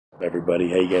Everybody,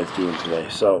 how you guys doing today?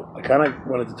 So I kind of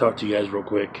wanted to talk to you guys real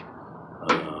quick.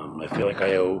 I feel like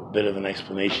I owe a bit of an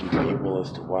explanation to people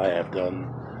as to why I've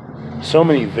done so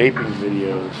many vaping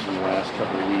videos in the last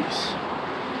couple of weeks.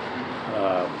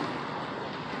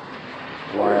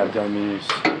 Why I've done these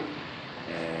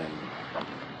and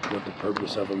what the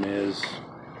purpose of them is.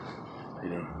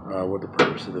 What the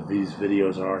purpose of these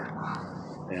videos are,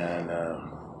 and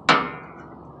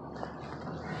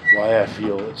why I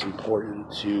feel it's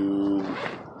important to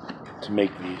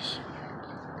make these.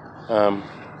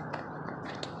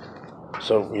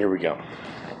 So here we go.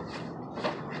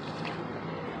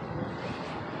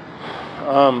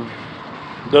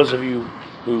 Those of you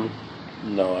who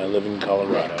know, I live in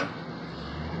Colorado,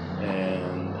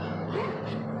 and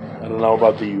I don't know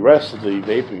about the rest of the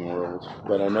vaping world,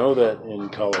 but I know that in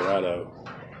Colorado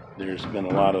there's been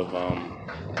a lot of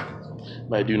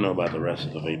I do know about the rest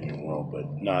of the vaping world, but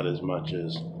not as much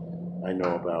as I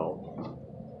know about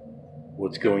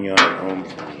what's going on at home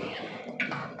for me.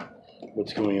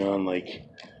 What's going on, like,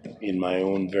 in my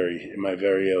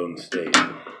very own state.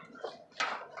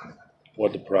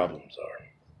 What the problems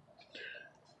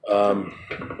are.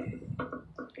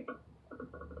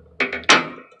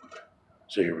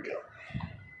 So here we go.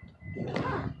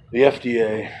 The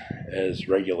FDA has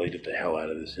regulated the hell out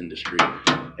of this industry.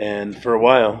 And for a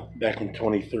while, back in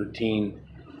 2013,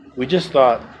 we just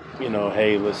thought,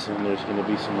 hey, listen, there's going to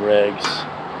be some regs,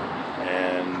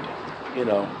 and,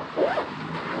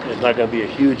 it's not going to be a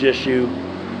huge issue,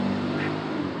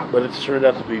 but it's turned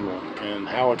out to be one. And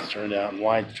how it's turned out and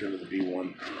why it's turned out to be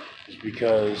one is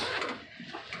because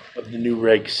of the new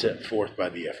regs set forth by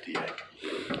the FDA.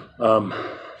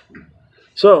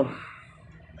 So,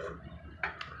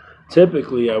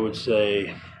 typically, I would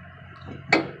say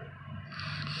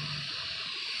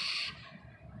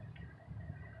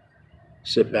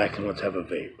sit back and let's have a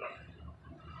vape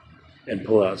and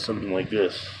pull out something like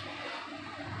this.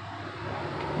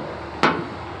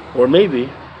 Or maybe,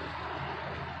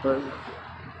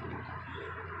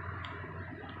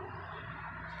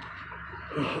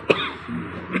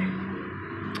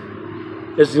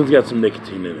 this thing's got some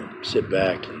nicotine in it. Sit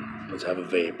back and let's have a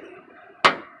vape.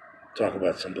 Talk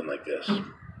about something like this.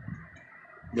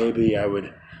 Maybe I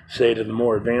would say to the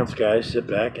more advanced guys, sit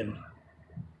back and...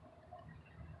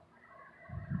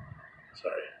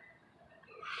 Sorry.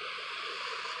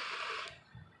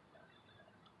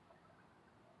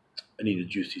 I need to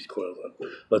juice these coils up.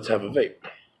 Let's have a vape.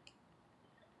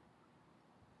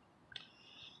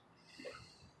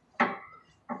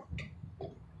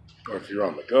 Or if you're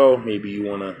on the go, maybe you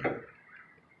want to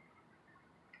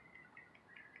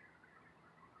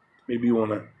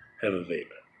have a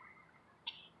vape.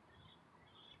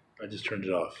 I just turned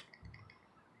it off.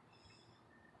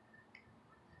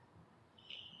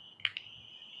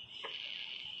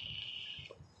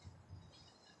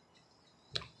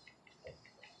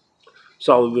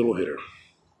 Solid little hitter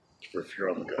for if you're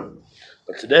on the go.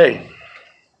 But today,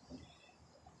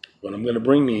 what I'm going to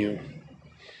bring to you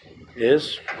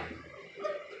is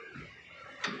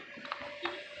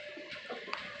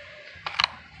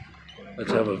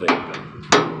let's have a vape.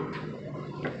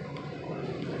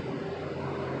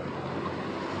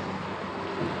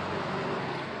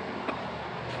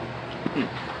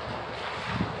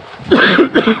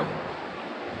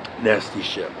 Nasty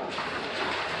shit.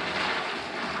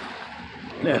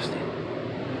 Nasty.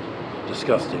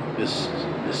 Disgusting. This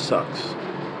sucks.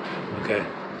 Okay?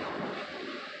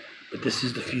 But this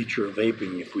is the future of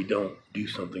vaping if we don't do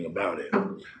something about it.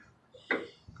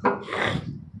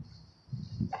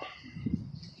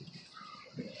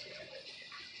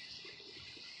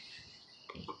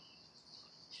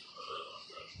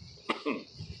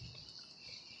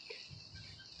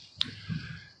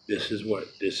 This is what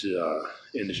this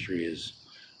industry is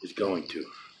going to.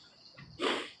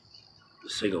 The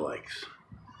cigalikes.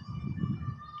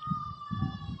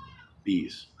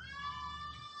 These.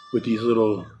 With these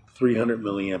little 300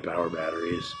 milliamp hour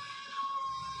batteries.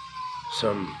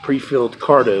 Some pre-filled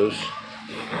cardos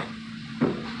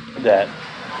that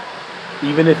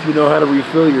even if you know how to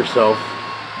refill yourself,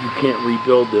 you can't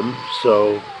rebuild them.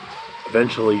 So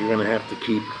eventually you're going to have to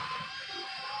keep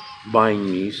buying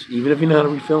these. Even if you know how to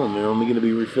refill them, they're only going to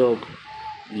be refilled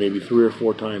maybe 3 or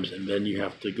 4 times, and then you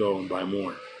have to go and buy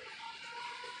more.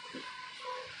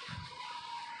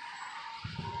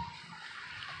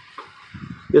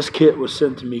 This kit was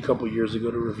sent to me a couple years ago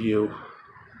to review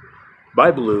by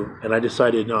Blue, and I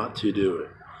decided not to do it.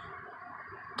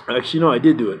 Actually, no, I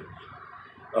did do it.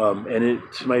 And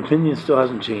my opinion still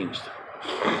hasn't changed.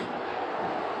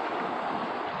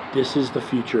 This is the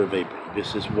future of vaping.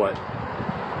 This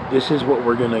is what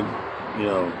we're gonna,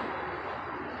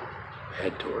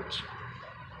 head towards.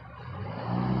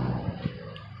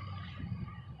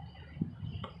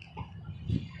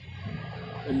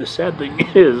 And the sad thing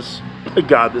is,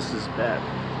 God, this is bad.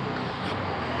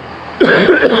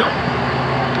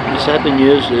 The sad thing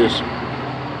is,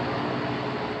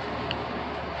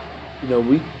 you know,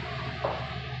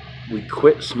 we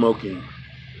quit smoking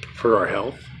for our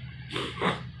health.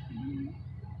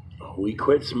 We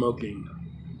quit smoking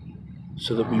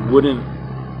so that we wouldn't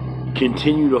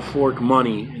continue to fork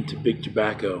money into big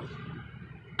tobacco,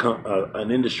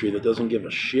 an industry that doesn't give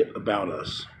a shit about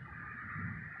us.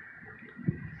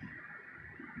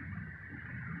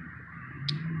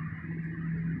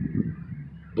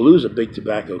 Blue's a big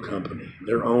tobacco company.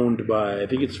 They're owned by, I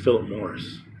think it's Philip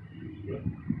Morris.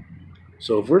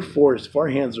 So if our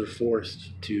hands are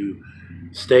forced to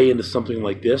stay into something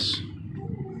like this,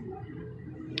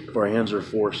 if our hands are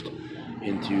forced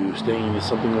into staying into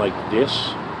something like this,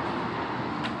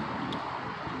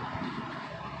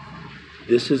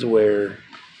 this is where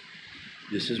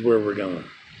we're going.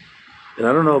 And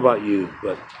I don't know about you,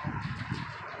 but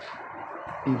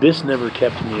this never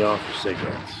kept me off of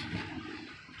cigarettes.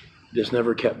 This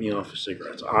never kept me off of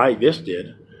cigarettes. This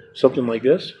did. Something like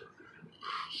this.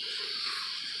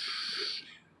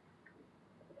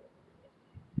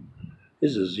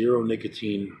 This is a zero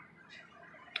nicotine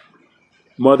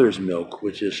mother's milk,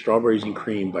 which is strawberries and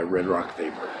cream by Red Rock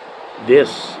Vapor.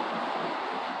 This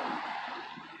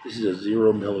is a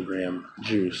 0 milligram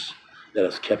juice that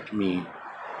has kept me.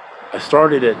 I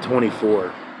started at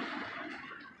 24.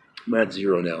 I'm at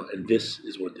 0 now, and this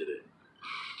is what did it.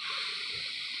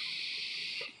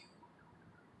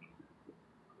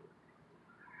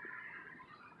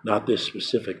 Not this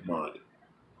specific mod,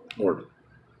 or,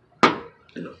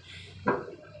 you know,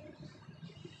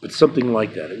 but something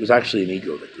like that. It was actually an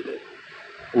Ego that did it,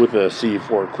 with a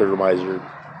C4 clearomizer,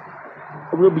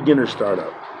 a real beginner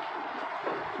startup.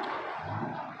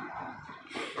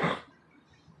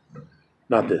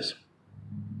 Not this.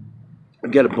 I've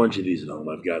got a bunch of these at home.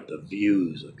 I've got the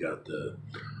Views, I've got the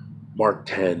Mark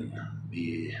 10,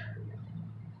 the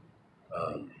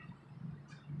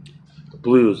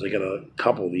Blues. I got a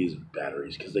couple of these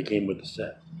batteries because they came with the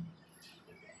set.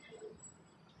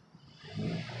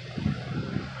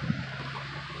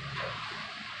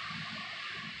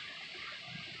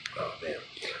 Oh man,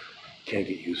 can't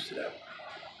get used to that.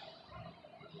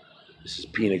 This is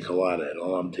pina colada, and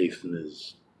all I'm tasting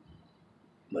is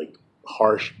like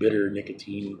harsh, bitter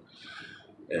nicotine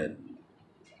and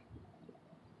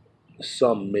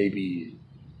some maybe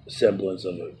semblance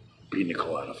of a pina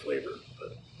colada flavor,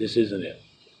 but this isn't it.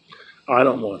 I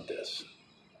don't want this.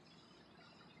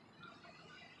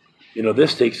 You know,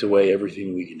 this takes away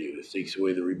everything we can do. This takes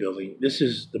away the rebuilding. This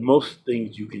is the most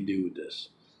things you can do with this.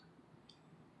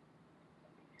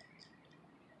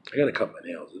 I gotta cut my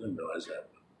nails. I didn't realize that.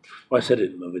 Well, I said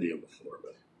it in the video before,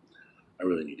 but I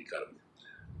really need to cut them.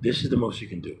 This is the most you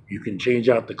can do. You can change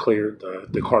out the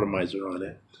cartomizer on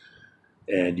it,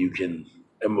 and you can.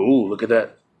 And ooh, look at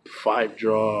that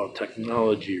 5-draw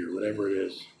technology or whatever it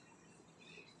is.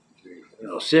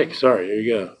 No, 6. Sorry, there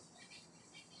you go.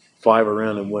 5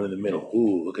 around and 1 in the middle.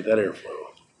 Ooh, look at that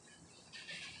airflow.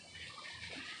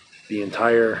 The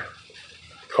entire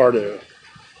carto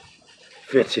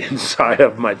fits inside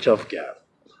of my chuff cap.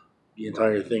 The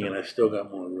entire thing, and I still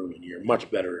got more room in here. Much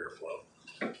better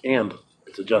airflow. And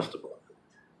it's adjustable.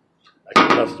 I can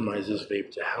customize this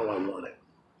vape to how I want it.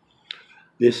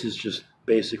 This is just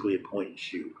basically a point and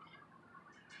shoot.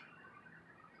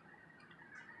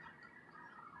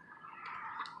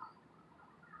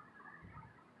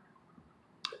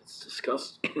 It's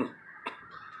disgusting.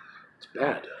 It's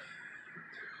bad.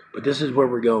 But this is where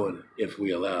we're going if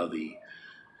we allow the...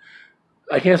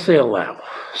 I can't say allow.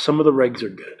 Some of the regs are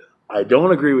good. I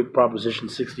don't agree with Proposition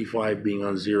 65 being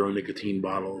on 0 nicotine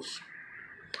bottles.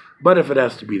 But if it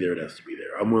has to be there, it has to be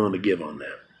there. I'm willing to give on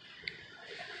that.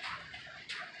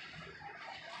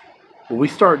 When we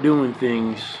start doing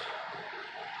things,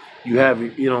 you have,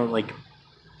 you know, like,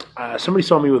 somebody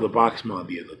saw me with a box mod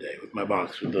the other day, with my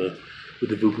box, with the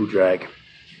Vupu drag.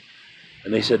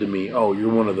 And they said to me, oh,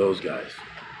 you're one of those guys.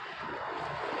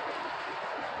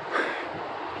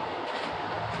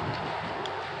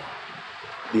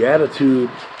 The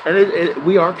attitude, and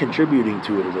we are contributing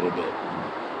to it a little bit.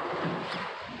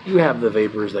 You have the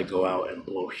vapors that go out and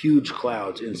blow huge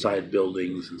clouds inside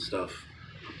buildings and stuff.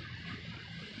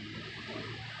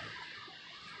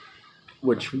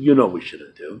 Which, you know, we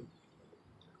shouldn't do.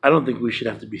 I don't think we should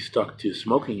have to be stuck to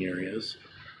smoking areas,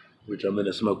 which I'm in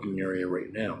a smoking area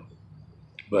right now.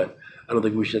 But I don't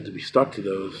think we should have to be stuck to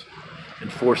those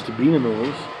and forced to be in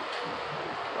those.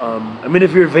 I mean,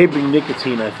 if you're vaping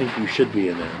nicotine, I think you should be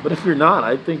in there. But if you're not,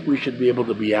 I think we should be able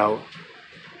to be out,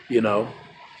 you know.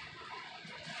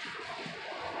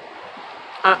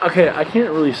 Okay, I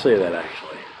can't really say that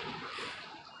actually.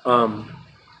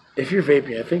 If you're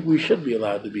vaping, I think we should be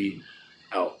allowed to be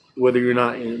out, whether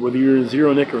you're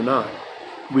zero nic or not.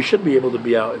 We should be able to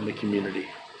be out in the community,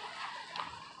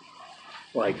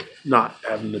 like not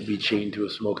having to be chained to a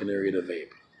smoking area to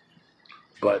vape.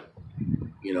 But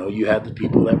you know, you had the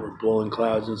people that were blowing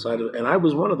clouds inside of, and I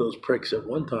was one of those pricks at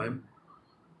one time.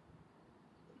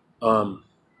 Um,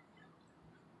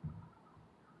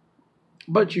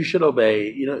 but you should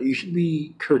obey. You know, you should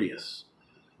be courteous.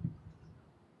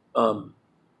 Um,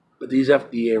 but these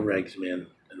FDA regs, man,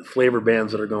 and the flavor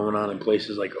bans that are going on in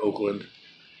places like Oakland,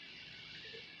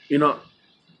 you know,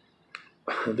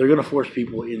 they're going to force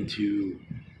people into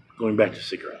going back to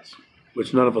cigarettes,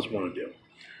 which none of us want to do.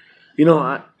 You know,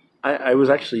 I was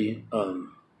actually,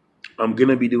 I'm going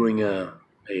to be doing uh,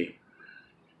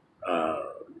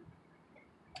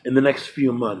 in the next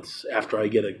few months after I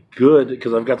get a good,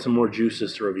 because I've got some more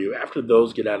juices to review. After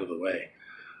those get out of the way,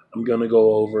 I'm going to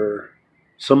go over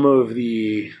some of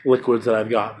the liquids that I've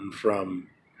gotten from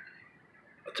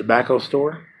a tobacco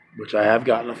store, which I have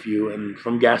gotten a few, and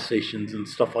from gas stations and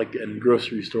stuff like that, and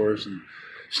grocery stores and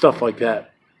stuff like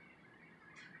that,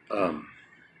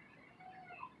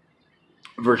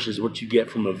 versus what you get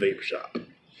from a vape shop.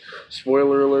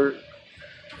 Spoiler alert,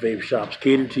 vape shops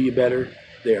cater to you better.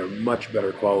 They are much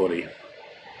better quality.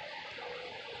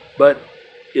 But,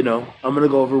 you know, I'm going to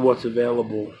go over what's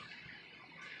available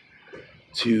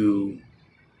to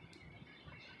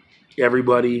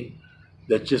everybody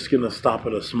that's just going to stop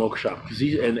at a smoke shop.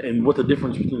 And what the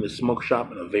difference between a smoke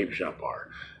shop and a vape shop are.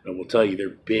 And we'll tell you they're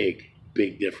big,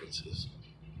 big differences.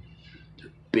 They're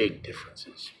big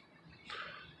differences.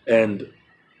 And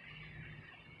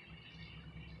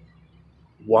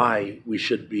why we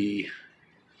should be,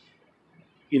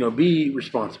 you know, be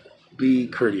responsible, be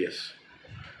courteous.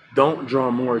 Don't draw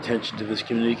more attention to this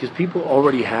community because people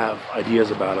already have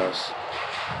ideas about us.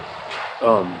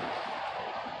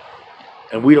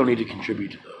 And we don't need to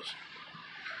contribute to those.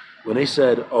 When they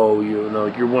said, oh, you know,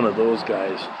 you're one of those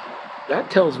guys,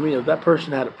 that tells me that that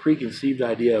person had a preconceived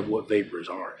idea of what vapors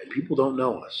are. And people don't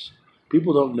know us.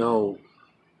 People don't know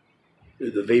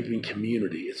the vaping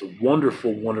community. It's a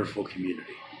wonderful, wonderful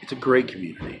community. It's a great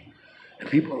community. And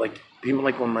people like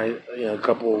when a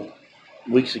couple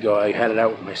weeks ago, I had it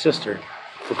out with my sister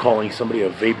for calling somebody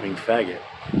a vaping faggot.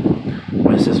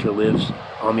 My sister lives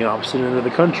on the opposite end of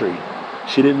the country.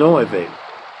 She didn't know I vape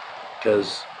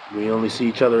because we only see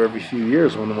each other every few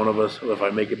years when one of us, if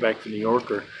I make it back to New York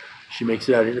or she makes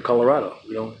it out here to Colorado.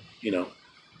 We don't, you know.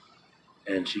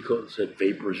 And she said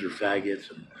vapors are faggots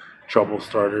and trouble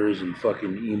starters and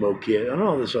fucking emo kid and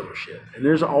all this other shit. And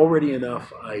there's already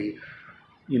enough,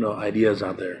 ideas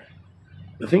out there.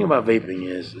 The thing about vaping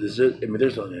is that, I mean,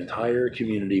 there's an entire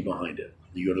community behind it.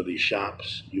 You go to these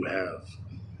shops, you have,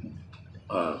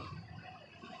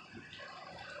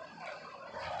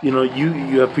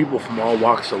 you have people from all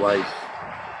walks of life.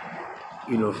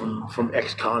 You know, from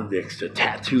ex-convicts to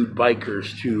tattooed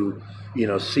bikers to, you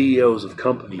know, CEOs of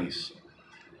companies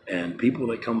and people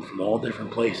that come from all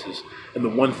different places. And the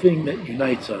one thing that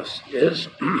unites us is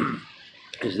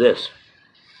this.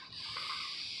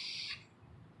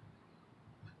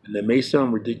 And that may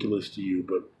sound ridiculous to you,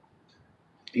 but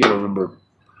you gotta remember,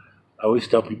 I always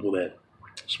tell people that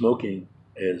smoking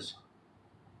is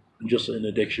just an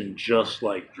addiction, just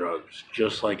like drugs,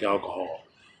 just like alcohol.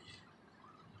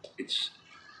 It's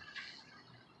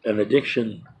an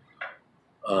addiction.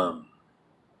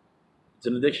 It's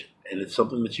an addiction, and it's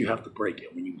something that you have to break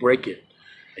it. When you break it,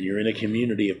 and you're in a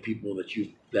community of people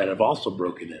that have also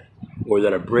broken it or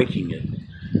that are breaking it,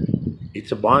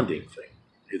 it's a bonding thing.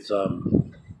 It's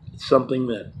something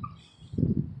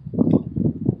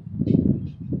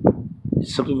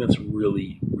that's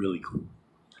really, really cool.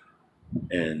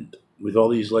 And with all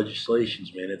these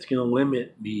legislations, man, it's going to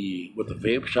limit what the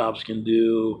vape shops can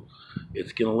do.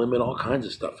 It's going to limit all kinds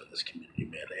of stuff in this community,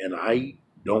 man. And I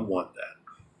don't want that.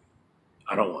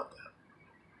 I don't want that.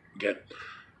 Okay?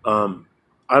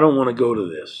 I don't want to go to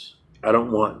this. I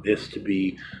don't want this to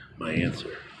be my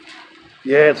answer.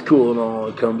 Yeah, it's cool and all.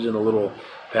 It comes in a little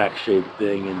pack-shaped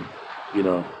thing and, you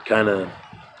know, kind of,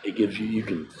 it gives you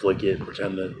can flick it,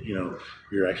 pretend that, you know,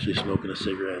 you're actually smoking a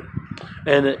cigarette.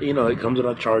 And, it comes in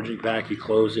a charging pack. You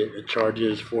close it, it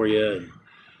charges for you.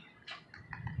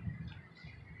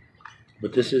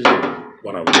 But this isn't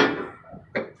what I want.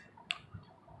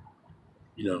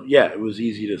 You know, yeah, it was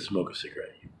easy to smoke a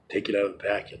cigarette. You take it out of the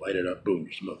pack, you light it up, boom,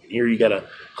 you're smoking. Here you got to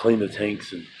clean the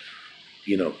tanks and,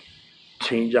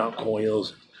 change out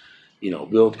coils,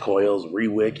 build coils,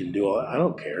 rewick, and do all that. I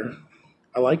don't care.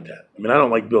 I like that. I mean, I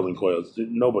don't like building coils.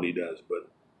 Nobody does, but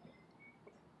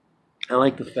I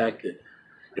like the fact that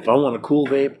if I want a cool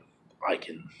vape, I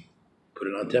can put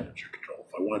it on temperature control.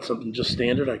 If I want something just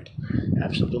standard, I can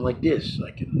have something like this.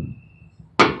 I can,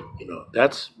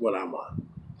 that's what I want.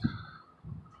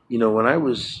 When I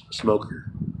was a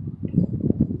smoker,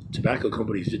 tobacco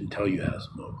companies didn't tell you how to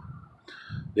smoke.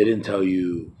 They didn't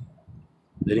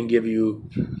give you,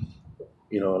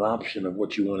 an option of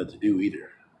what you wanted to do either.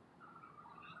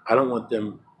 I don't want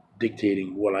them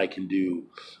dictating what I can do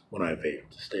when I vape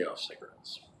to stay off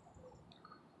cigarettes.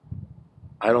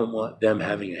 I don't want them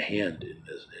having a hand in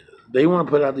this. They want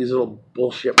to put out these little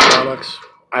bullshit products.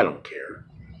 I don't care.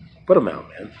 Put them out,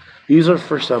 man. These are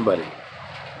for somebody.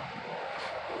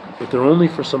 But they're only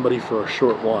for somebody for a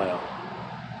short while.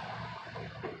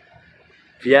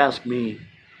 If you ask me,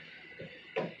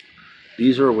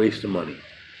 these are a waste of money.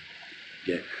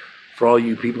 Okay. For all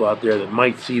you people out there that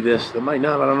might see this, that might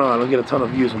not, I don't know, I don't get a ton of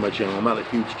views on my channel. I'm not a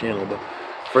huge channel, but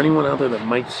for anyone out there that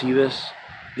might see this,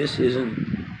 this is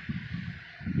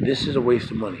a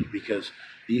waste of money because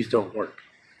these don't work.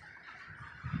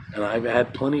 And I've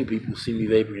had plenty of people see me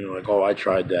vaping and they're like, oh, I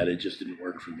tried that, it just didn't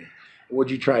work for me.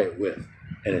 What'd you try it with?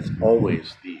 And it's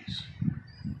always these.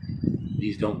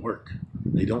 These don't work.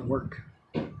 They don't work.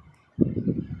 They're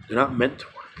not meant to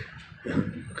work.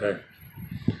 Okay?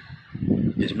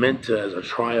 It's meant to, as a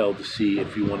trial to see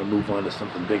if you want to move on to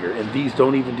something bigger. And these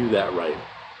don't even do that right.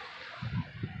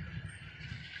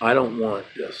 I don't want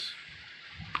this.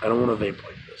 I don't want to vape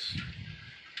like this.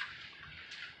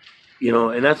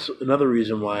 And that's another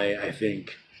reason why I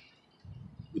think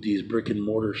with these brick and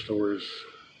mortar stores,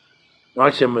 well,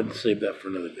 actually I'm going to save that for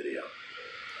another video.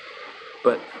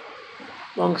 But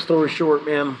long story short,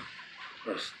 man,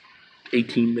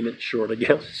 18 minutes short, I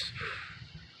guess.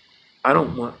 I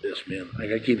don't want this, man. Like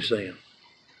I keep saying.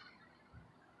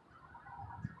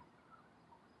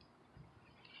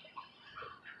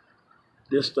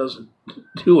 This doesn't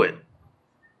do it.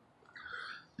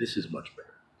 This is much better.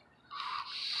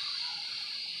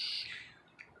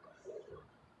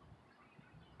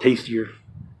 Tastier.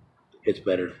 It's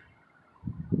better.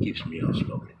 Keeps me off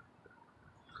smoking.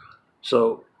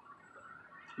 So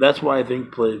that's why I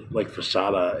think like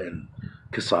Fasada and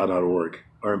CASA.org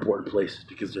are important places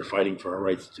because they're fighting for our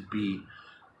rights to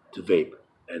vape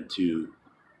and to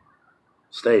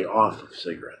stay off of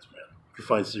cigarettes, man. You can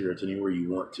find cigarettes anywhere you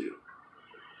want to.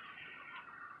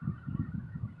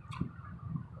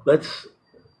 Let's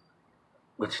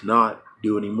not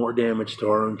do any more damage to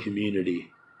our own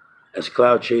community as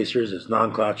cloud chasers, as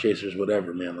non-cloud chasers,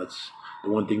 whatever, man. The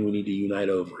one thing we need to unite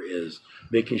over is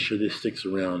making sure this sticks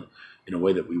around in a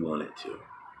way that we want it to.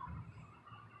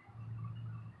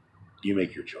 You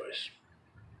make your choice.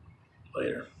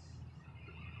 Later.